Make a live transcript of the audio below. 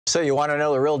So you want to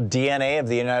know the real DNA of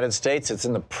the United States? It's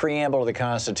in the preamble of the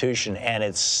Constitution, and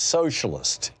it's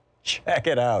socialist. Check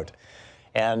it out.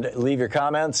 And leave your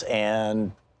comments,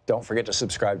 and don't forget to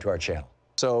subscribe to our channel.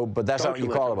 So, but that's not what you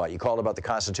called about. You called about the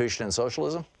Constitution and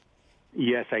socialism?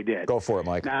 Yes, I did. Go for it,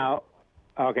 Mike. Now,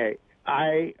 okay,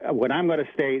 what I'm going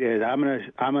to state is I'm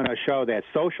going to show that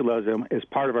socialism is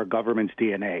part of our government's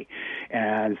DNA.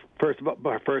 And first,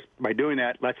 by doing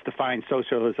that, let's define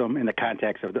socialism in the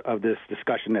context of this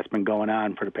discussion that's been going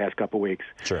on for the past couple of weeks.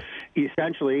 Sure.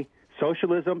 Essentially,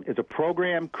 socialism is a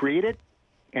program created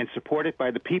and supported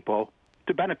by the people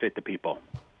to benefit the people,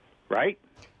 right?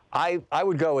 I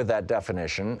would go with that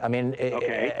definition. I mean,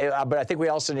 okay. But I think we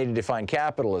also need to define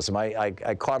capitalism. I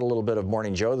caught a little bit of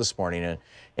Morning Joe this morning,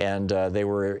 and they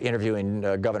were interviewing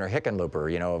Governor Hickenlooper,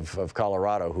 you know, of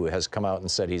Colorado, who has come out and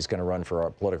said he's going to run for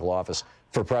a political office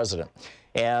for president.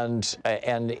 And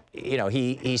you know,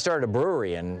 he started a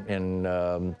brewery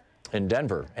in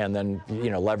Denver, and then, you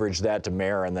know, leveraged that to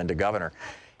mayor and then to governor.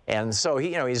 And so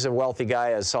he, you know, he's a wealthy guy,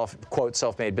 a quote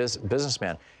self-made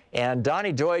businessman. And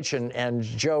Donnie Deutsch and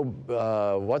Joe,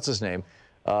 what's his name,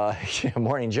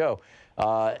 Morning Joe,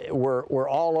 were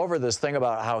all over this thing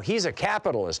about how he's a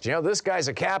capitalist. You know, this guy's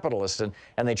a capitalist. And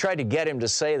they tried to get him to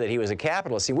say that he was a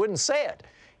capitalist. He wouldn't say it.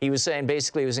 He was saying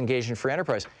basically he was engaged in free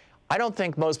enterprise. I don't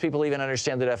think most people even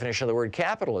understand the definition of the word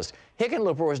capitalist.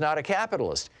 Hickenlooper was not a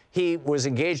capitalist. He was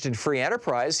engaged in free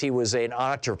enterprise. He was an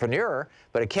entrepreneur.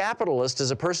 But a capitalist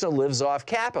is a person who lives off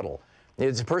capital.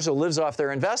 It's a person who lives off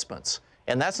their investments.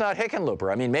 And that's not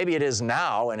Hickenlooper. I mean, maybe it is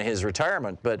now in his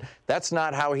retirement, but that's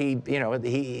not how he, you know,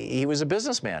 he was a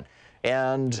businessman.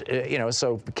 And, you know,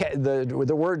 so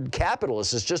the word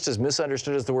capitalist is just as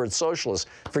misunderstood as the word socialist.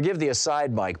 Forgive the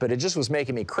aside, Mike, but it just was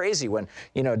making me crazy when,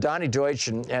 you know, Donnie Deutsch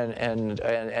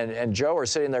and Joe are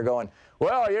sitting there going,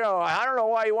 well, you know, I don't know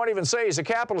why you won't even say he's a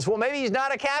capitalist. Well, maybe he's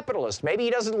not a capitalist. Maybe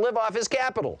he doesn't live off his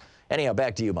capital. Anyhow,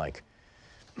 back to you, Mike.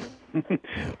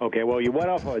 Okay, well, you went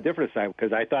off on a different side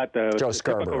because I thought the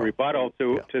typical rebuttal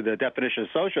to the definition of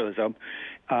socialism,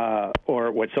 or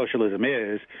what socialism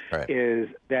is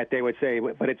that they would say,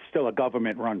 but it's still a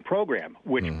government-run program,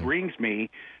 which brings me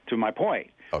to my point.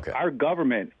 Okay. Our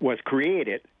government was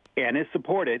created and is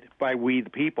supported by we the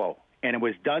people, and it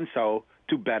was done so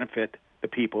to benefit the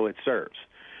people it serves.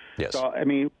 Yes. So, I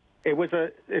mean,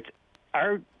 it's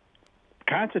our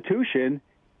Constitution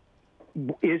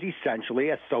is essentially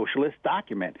a socialist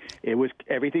document.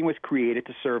 Everything was created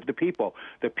to serve the people.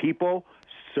 The people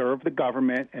serve the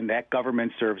government, and that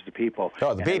government serves the people.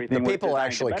 Oh, the people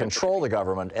actually control the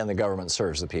government, and the government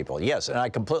serves the people. Yes, and I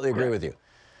completely agree with you.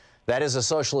 That is a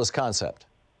socialist concept.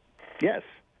 Yes.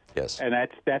 Yes. And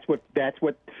that's what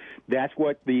the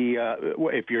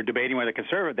if you're debating with a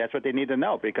conservative, that's what they need to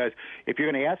know, because if you're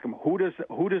going to ask them who does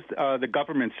the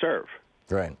government serve,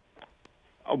 right?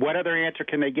 What other answer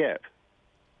can they give?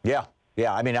 Yeah,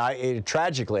 yeah. I mean,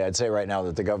 tragically, I'd say right now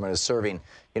that the government is serving,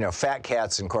 you know, fat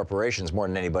cats and corporations more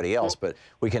than anybody else. But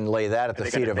we can lay that at the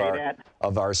feet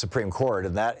of our Supreme Court,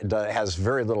 and that has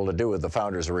very little to do with the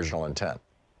founders' original intent.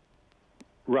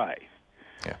 Right.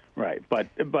 Yeah. Right. But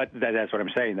that's what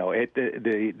I'm saying, though.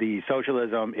 The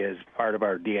socialism is part of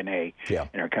our DNA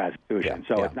in our Constitution.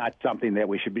 So it's not something that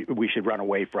we should run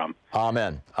away from.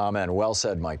 Amen. Amen. Well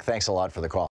said, Mike. Thanks a lot for the call.